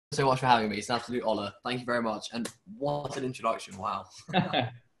so much for having me. It's an absolute honor. Thank you very much. And what an introduction. Wow.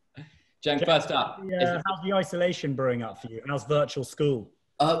 Jenk, first up. How's the isolation brewing up for you? How's virtual school?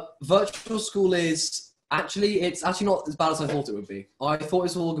 Virtual school it's actually not as bad as I thought it would be. I thought it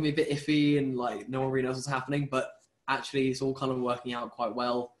was all going to be a bit iffy and like no one really knows what's happening, but actually it's all kind of working out quite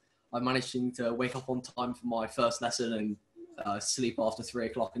well. I'm managing to wake up on time for my first lesson and sleep after 3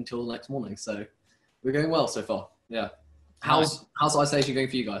 o'clock until the next morning. So we're going well so far. Yeah. How's isolation going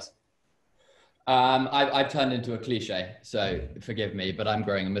for you guys? I've turned into a cliche, so forgive me, but I'm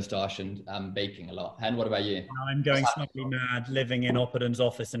growing a moustache and baking a lot. Hen, what about you? I'm going slightly mad, living in Oppidan's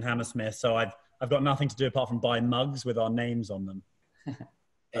office in Hammersmith, so I've got nothing to do apart from buy mugs with our names on them.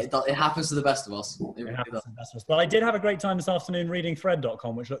 It happens to the best of us. It really happens to the best of us. But I did have a great time this afternoon reading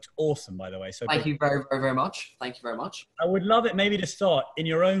thread.com, which looks awesome, by the way. So thank you very, very, very much. Thank you very much. I would love it maybe to start in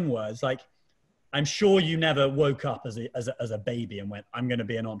your own words. Like, I'm sure you never woke up as a baby and went, I'm going to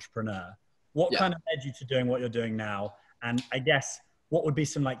be an entrepreneur. What kind of led you to doing what you're doing now? And I guess what would be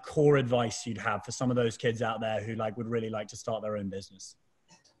some like core advice you'd have for some of those kids out there who like would really like to start their own business?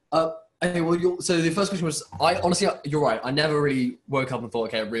 Okay, well, so the first question was, honestly, you're right. I never really woke up and thought,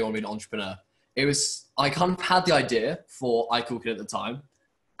 okay, I really want to be an entrepreneur. I kind of had the idea for iCoolKid at the time,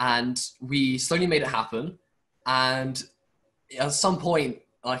 and we slowly made it happen. And at some point,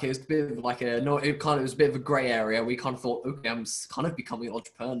 like it was a bit of like it was a bit of a grey area. We kind of thought, okay, I'm kind of becoming an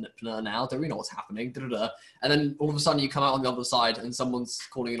entrepreneur now. Don't really know what's happening. And then all of a sudden you come out on the other side and someone's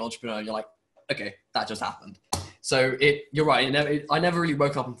calling you an entrepreneur and you're like, okay, that just happened. So you're right. I never really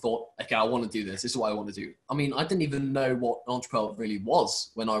woke up and thought, okay, I want to do this. This is what I want to do. I mean, I didn't even know what an entrepreneur really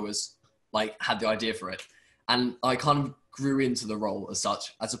was when I was like, had the idea for it. And I kind of grew into the role as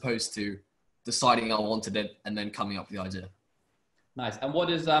such, as opposed to deciding I wanted it and then coming up with the idea. Nice. And what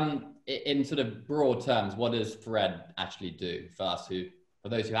is, in sort of broad terms, what does Thread actually do for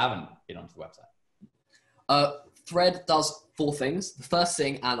those who haven't been onto the website? Thread does 4 things. The first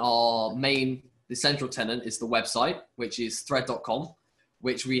thing and the central tenant is the website, which is thread.com,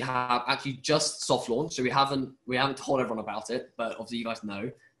 which we have actually just soft launched. So we haven't told everyone about it, but obviously you guys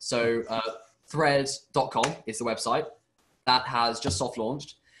know. So thread.com is the website that has just soft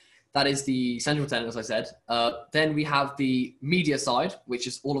launched. That is the central tenant, as I said. Then we have the media side, which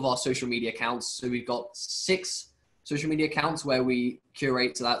is all of our social media accounts. So we've got 6 social media accounts where we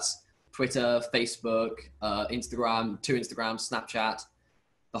curate. So that's Twitter, Facebook, Instagram, 2 Instagrams, Snapchat,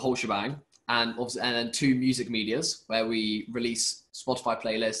 the whole shebang. And then 2 music medias where we release Spotify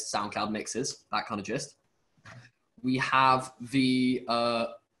playlists, SoundCloud mixes, that kind of gist. We have the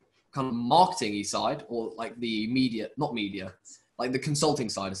kind of marketing-y side, or like the media, not media, like the consulting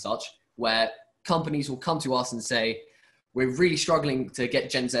side as such, where companies will come to us and say, we're really struggling to get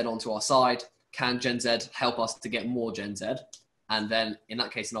Gen Z onto our side. Can Gen Z help us to get more Gen Z? And then in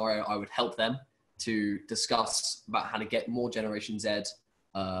that case scenario, I would help them to discuss about how to get more Generation Z,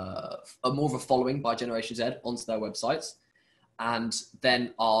 more of a following by Generation Z onto their websites. And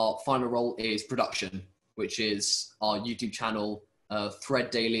then our final role is production, which is our YouTube channel, Thread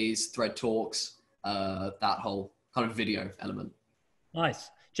Dailies, Thread Talks, that whole kind of video element. Nice.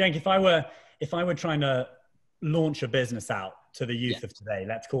 Jenk, if I were trying to launch a business out to the youth of today,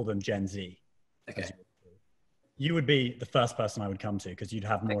 let's call them Gen Z. Okay. You would be the first person I would come to because you'd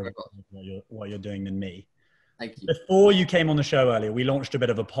have more of what you're doing than me. Thank you. Before you came on the show earlier, we launched a bit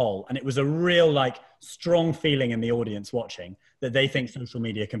of a poll, and it was a real like strong feeling in the audience watching that they think social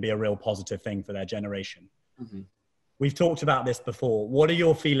media can be a real positive thing for their generation. Mm-hmm. We've talked about this before. What are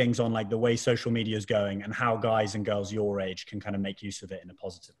your feelings on like the way social media is going and how guys and girls your age can kind of make use of it in a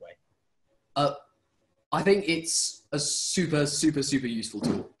positive way? I think it's a super, super, super useful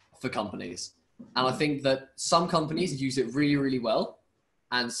tool for companies. And I think that some companies use it really, really well,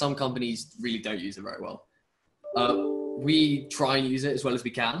 and some companies really don't use it very well. We try and use it as well as we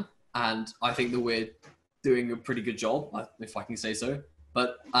can, and I think that we're doing a pretty good job, if I can say so.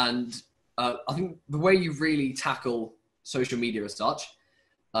 I think the way you really tackle social media as such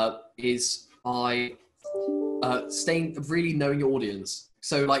is by really knowing your audience.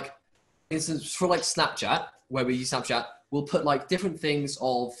 So like, for instance, for like Snapchat, where we use Snapchat, we'll put like different things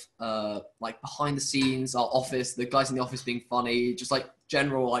of like behind the scenes, our office, the guys in the office being funny, just like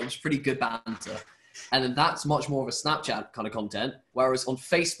general, like just pretty good banter. And then that's much more of a Snapchat kind of content. Whereas on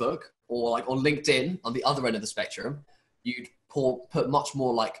Facebook or like on LinkedIn, on the other end of the spectrum, you'd put much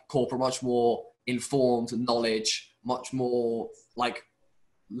more like corporate, much more informed knowledge, much more like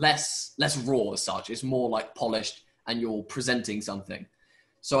less raw as such. It's more like polished and you're presenting something.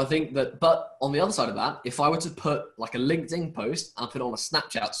 So I think that, but on the other side of that, if I were to put like a LinkedIn post and put on a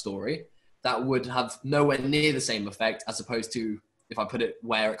Snapchat story, that would have nowhere near the same effect as opposed to if I put it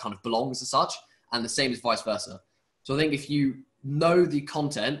where it kind of belongs as such, and the same is vice versa. So I think if you know the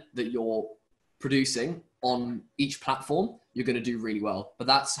content that you're producing on each platform, you're going to do really well. But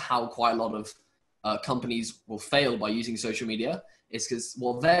that's how quite a lot of companies will fail by using social media, is because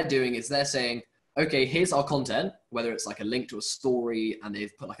what they're doing is they're saying, okay, here's our content, whether it's like a link to a story and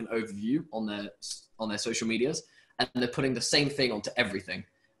they've put like an overview on their social medias, and they're putting the same thing onto everything.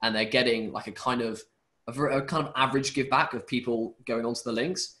 And they're getting like a kind of average give back of people going onto the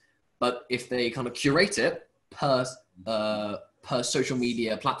links. But if they kind of curate it per social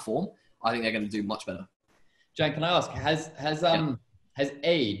media platform, I think they're going to do much better. Jenk, can I ask, has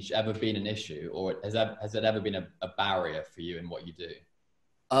age ever been an issue, or has it ever been a barrier for you in what you do?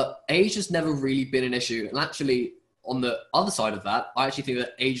 Age has never really been an issue. And actually, on the other side of that, I actually think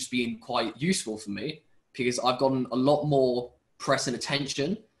that age has been quite useful for me, because I've gotten a lot more press and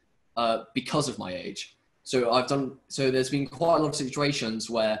attention because of my age. So there's been quite a lot of situations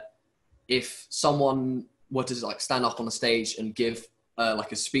where if someone were to like stand up on a stage and give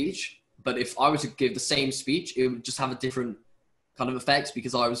like a speech, but if I were to give the same speech, it would just have a different kind of effect,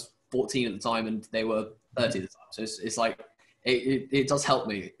 because I was 14 at the time and they were 30 at the time. So it's like, it does help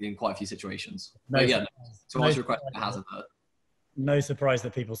me in quite a few situations. But yeah, to answer your question, it hasn't hurt. No surprise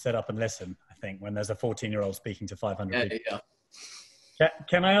that people sit up and listen, I think, when there's a 14-year-old speaking to 500 people. Yeah.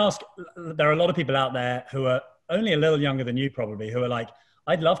 Can I ask, there are a lot of people out there who are only a little younger than you probably, who are like,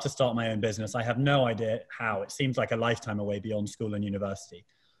 I'd love to start my own business. I have no idea how. It seems like a lifetime away beyond school and university.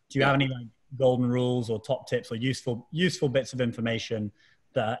 Do you have any like golden rules or top tips or useful bits of information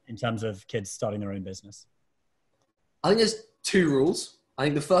that in terms of kids starting their own business? I think there's 2 rules. I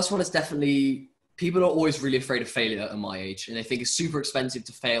think the first one is definitely, people are always really afraid of failure at my age, and they think it's super expensive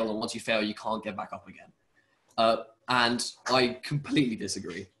to fail, and once you fail, you can't get back up again. And I completely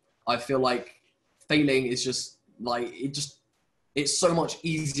disagree. I feel like failing is just like, it's so much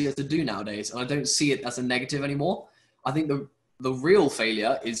easier to do nowadays, and I don't see it as a negative anymore. I think the real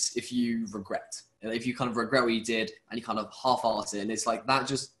failure is if you regret. If you kind of regret what you did and you kind of half-arse it, and it's like, that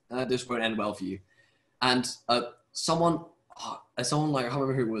just won't end well for you. And someone like, I can't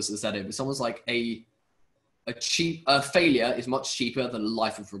remember who it was that said it, but someone's like, a failure is much cheaper than a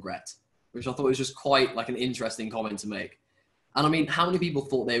life of regret, which I thought was just quite like an interesting comment to make. And I mean, how many people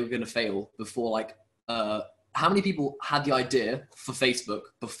thought they were going to fail before, like, how many people had the idea for Facebook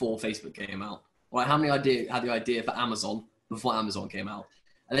before Facebook came out? Like, how many had the idea for Amazon before Amazon came out?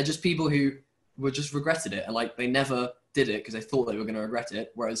 And they're just people who were just regretted it, and like, they never did it because they thought they were going to regret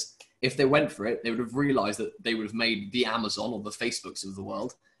it. Whereas if they went for it, they would have realized that they would have made the Amazon or the Facebooks of the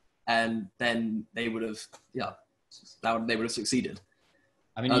world, and then they would have, they would have succeeded.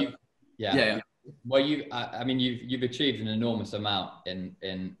 I mean, well, I mean, you've achieved an enormous amount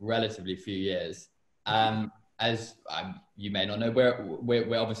in relatively few years. As you may not know,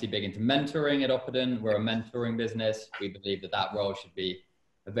 we're obviously big into mentoring at Oppidan. We're a mentoring business. We believe that role should be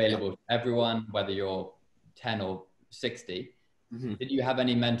available to everyone, whether you're 10 or 60. Mm-hmm. Did you have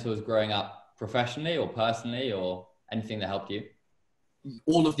any mentors growing up professionally or personally, or anything that helped you?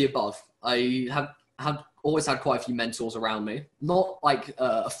 All of the above. I have always had quite a few mentors around me. Not like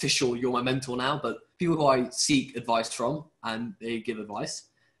official, you're my mentor now, but people who I seek advice from and they give advice.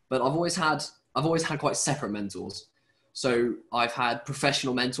 But I've always had quite separate mentors. So I've had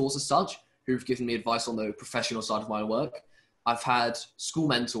professional mentors as such, who've given me advice on the professional side of my work. I've had school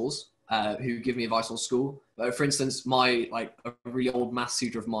mentors who give me advice on school. For instance, a really old maths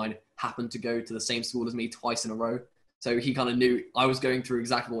tutor of mine happened to go to the same school as me twice in a row. So he kind of knew I was going through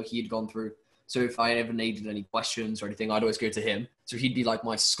exactly what he'd gone through. So if I ever needed any questions or anything, I'd always go to him. So he'd be like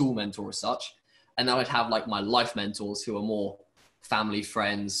my school mentor as such. And then I'd have like my life mentors who are more family,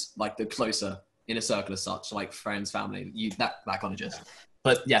 friends, like the closer inner circle as such, like friends, family, that kind of gist.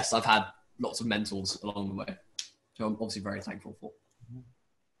 But yes, I've had lots of mentors along the way, so I'm obviously very thankful for.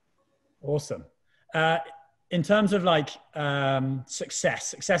 Awesome. In terms of like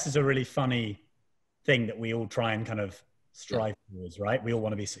success is a really funny thing that we all try and kind of strive towards, right? We all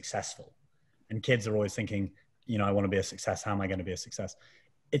want to be successful, and kids are always thinking, I want to be a success. How am I going to be a success?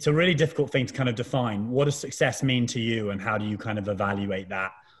 It's a really difficult thing to kind of define. What does success mean to you, and how do you kind of evaluate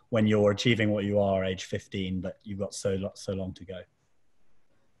that when you're achieving what you are age 15, but you've got so long to go?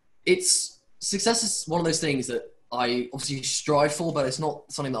 Success is one of those things that I obviously strive for, but it's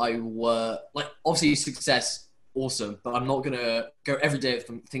not something that obviously success, awesome, but I'm not going to go every day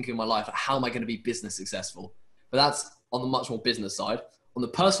from thinking in my life, how am I going to be business successful? But that's on the much more business side. On the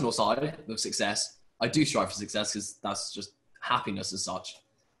personal side of success, I do strive for success because that's just happiness as such.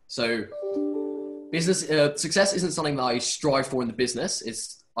 So success isn't something that I strive for in the business.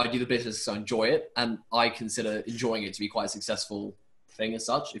 I do the business because I enjoy it, and I consider enjoying it to be quite a successful thing as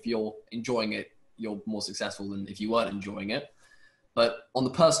such. If you're enjoying it, you're more successful than if you weren't enjoying it. But on the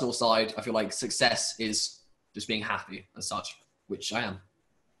personal side, I feel like success is just being happy as such, which I am.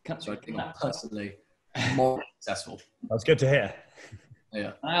 So I think I'm personally more successful. That's good to hear.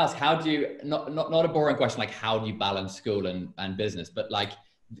 Yeah. Can I ask, how do you, not a boring question, like how do you balance school and business, but like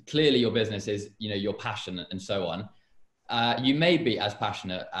clearly your business is, you know, your passion and so on. You may be as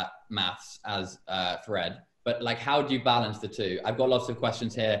passionate at maths as Fred, but like, how do you balance the two? I've got lots of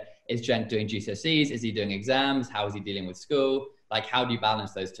questions here. Is Jenk doing GCSEs? Is he doing exams? How is he dealing with school? Like, how do you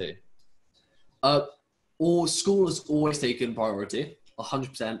balance those two? Or school is always taken priority.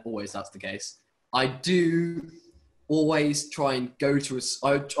 100% always that's the case. I do always try and go to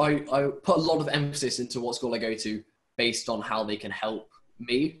I put a lot of emphasis into what school I go to based on how they can help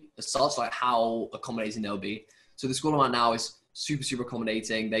me as such, like how accommodating they'll be. So the school I'm at now is super, super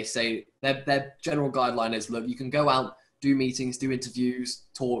accommodating. They say their general guideline is, look, you can go out, do meetings, do interviews,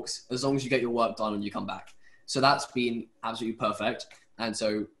 talks, as long as you get your work done and you come back. So that's been absolutely perfect. And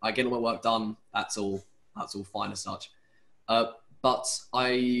so I get all my work done. That's all fine as such. But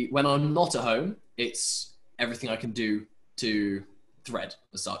when I'm not at home, it's everything I can do to thread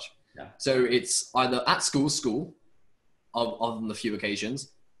as such. Yeah. So it's either at school, other than the few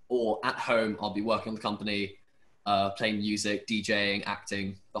occasions, or at home, I'll be working on the company, playing music, DJing,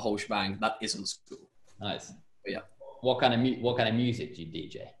 acting, the whole shebang. That isn't school. Nice. But yeah. What kind of music do you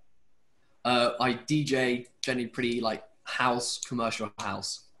DJ? I DJ generally pretty like house, commercial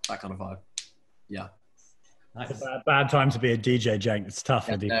house, that kind of vibe. Yeah. Nice. It's a bad time to be a DJ, Jenk. It's tough.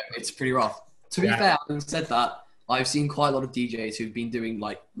 Yeah, no, it's pretty rough. To be fair, having said that, I've seen quite a lot of DJs who've been doing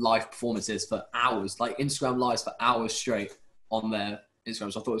like live performances for hours, like Instagram lives for hours straight on their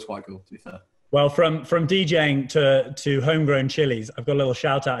Instagram. So I thought it was quite cool, to be fair. Well, from DJing to homegrown chilies, I've got a little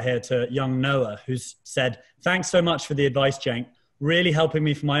shout out here to young Noah, who's said, thanks so much for the advice, Jenk. Really helping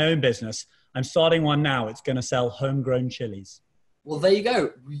me for my own business. I'm starting one now. It's going to sell homegrown chilies. Well, there you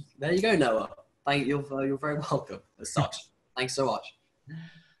go. There you go, Noah. You're very welcome as such. Thanks so much.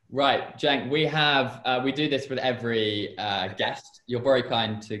 Right, Jenk, we do this with every guest. You're very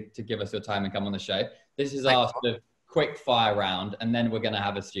kind to give us your time and come on the show. This is our sort of quick fire round, and then we're going to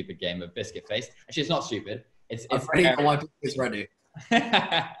have a stupid game of Biscuit Face. Actually, it's not stupid. It's ready. My book is ready.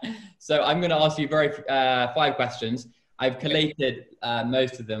 So I'm going to ask you 5 questions. I've collated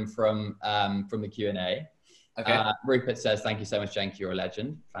most of them from the Q&A. Okay. Rupert says, "Thank you so much, Jenk. You're a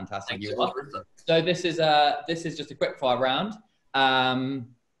legend. Fantastic. Thanks you are." So this is just a quick fire round. Fire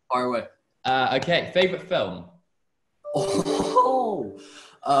away. Okay. Favorite film? Oh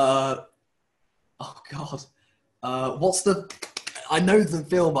God. I know the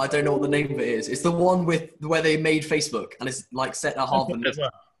film, but I don't know what the name of it is. It's the one where they made Facebook and it's like set at Harvard.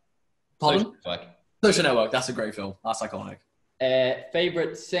 Pardon? Social Network. That's a great film. That's iconic.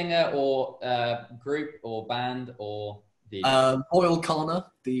 Favorite singer or group or band or DJ? Loyal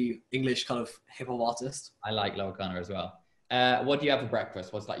Kana, the English kind of hip hop artist. I like Loyal Kana as well. What do you have for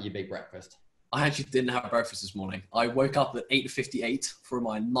breakfast? What's like your big breakfast? I actually didn't have breakfast this morning. I woke up at 8:58 for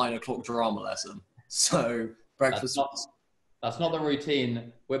my 9 o'clock drama lesson. So breakfast. That's not the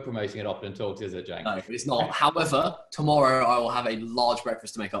routine we're promoting at Oppidan Talks, is it, Jenk? No, it's not. However, tomorrow I will have a large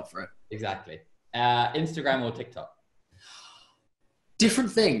breakfast to make up for it. Exactly. Instagram or TikTok?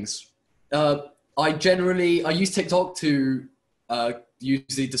 Different things. I use TikTok to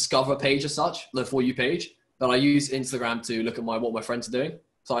usually discover a page as such, the For You page, but I use Instagram to look at what my friends are doing.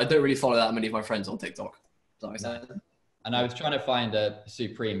 So I don't really follow that many of my friends on TikTok. Does that make sense? And I was trying to find a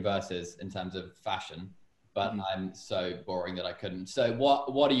Supreme versus in terms of fashion, but I'm so boring that I couldn't. So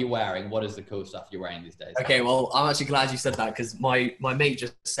what are you wearing? What is the cool stuff you're wearing these days? Okay, well, I'm actually glad you said that because my mate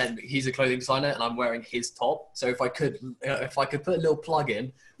just sent me, he's a clothing designer and I'm wearing his top. So if I could put a little plug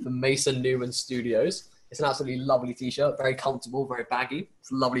in for Mason Newman Studios, it's an absolutely lovely t-shirt, very comfortable, very baggy.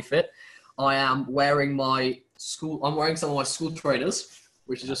 It's a lovely fit. I am wearing some of my school trainers,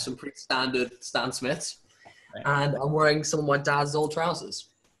 which is just some pretty standard Stan Smiths. And I'm wearing some of my dad's old trousers.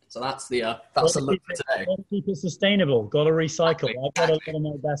 So that's a look for today. Got to keep it sustainable. Got to recycle. I've got to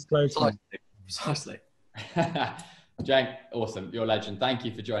my best clothes. Precisely. Jenk, awesome. You're a legend. Thank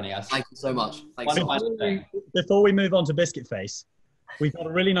you for joining us. Thank you so much. Before we move on to Biscuit Face, we've got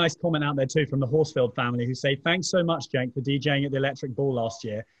a really nice comment out there too from the Horsfield family who say, thanks so much, Jenk, for DJing at the Electric Ball last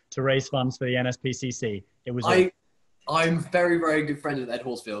year to raise funds for the NSPCC. It was I'm very, very good friends with Ed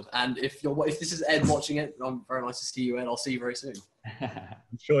Horsfield. And if this is Ed watching it, I'm very nice to see you, Ed. I'll see you very soon. I'm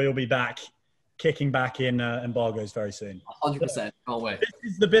sure you'll be back, kicking back in embargoes very soon. 100%. Can't wait.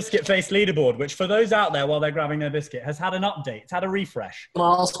 This is the Biscuit Face leaderboard, which for those out there while they're grabbing their biscuit has had an update. It's had a refresh. Can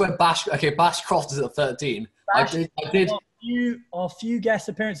I ask where Bash Croft is at 13? I our few guest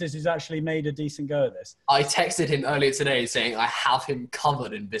appearances who's actually made a decent go at this. I texted him earlier today saying I have him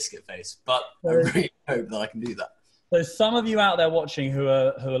covered in biscuit face, but I really hope that I can do that. So some of you out there watching who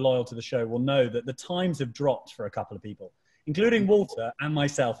are loyal to the show will know that the times have dropped for a couple of people, including Walter and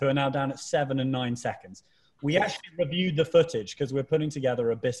myself, who are now down at 7 and 9 seconds. We actually reviewed the footage because we're putting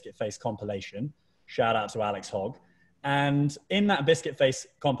together a biscuit face compilation. Shout out to Alex Hogg. And in that biscuit face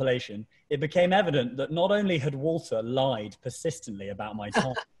compilation, it became evident that not only had Walter lied persistently about my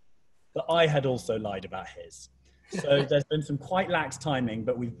time, but I had also lied about his. So there's been some quite lax timing,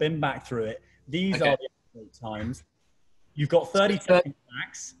 but we've been back through it. These are the absolute times. You've got 30 seconds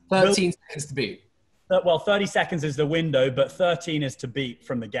max. 13 seconds to beat. Well, 30 seconds is the window, but 13 is to beat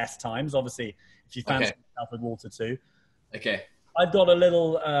from the guest times. Obviously, if you fancy yourself with Walter too. Okay. I've got a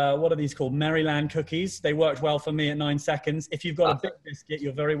little, what are these called? Maryland cookies. They worked well for me at 9 seconds. If you've got a big biscuit,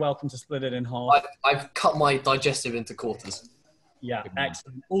 you're very welcome to split it in half. I've cut my digestive into quarters. Yeah,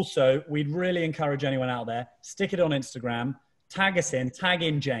 excellent. Also, we'd really encourage anyone out there, stick it on Instagram, tag us in, tag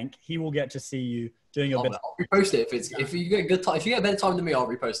in Jenk. He will get to see you doing your bit. I'll repost it if you get good time. If you get a better time than me, I'll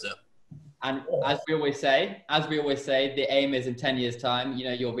repost it. And as we always say, the aim is in 10 years' time,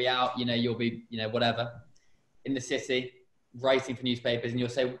 you'll be out, you'll be, whatever, in the city, writing for newspapers, and you'll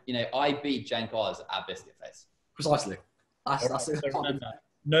say, I beat Jenk Oz at Biscuit Face. Precisely. That's it.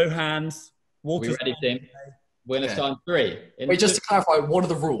 No hands. Walter's ready, team. We're going to start on 3. Wait, just to clarify, what are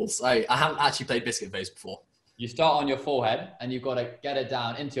the rules? I haven't actually played Biscuit Face before. You start on your forehead, and you've got to get it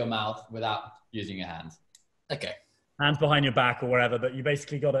down into your mouth without using your hands. Okay. Hands behind your back or wherever, but you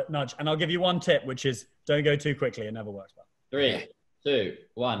basically got to nudge. And I'll give you one tip, which is don't go too quickly. It never works well. 3, 2,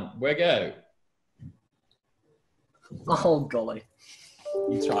 1, we go. Oh, golly.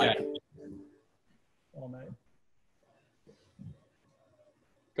 You tried. Okay. Oh, no.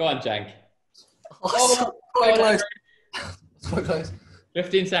 Go on, Jenk. Oh, so close. So close.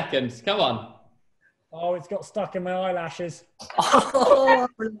 15 seconds. Come on. Oh, it's got stuck in my eyelashes. Oh,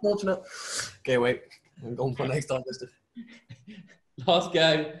 really unfortunate. Okay, wait. I'm going for next time. Last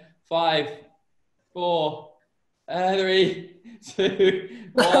go. 5, 4, 3,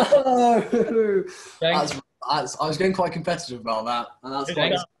 2, 1. I was getting quite competitive about that.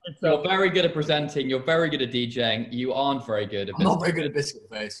 And you're very good at presenting. You're very good at DJing. You aren't very good at I'm not very good at biscuit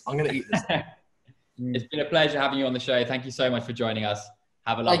face. I'm going to eat this. It's been a pleasure having you on the show. Thank you so much for joining us.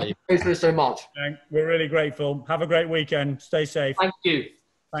 Have a lovely. Thank you so much. We're really grateful. Have a great weekend. Stay safe. Thank you.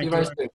 Thank See you very soon.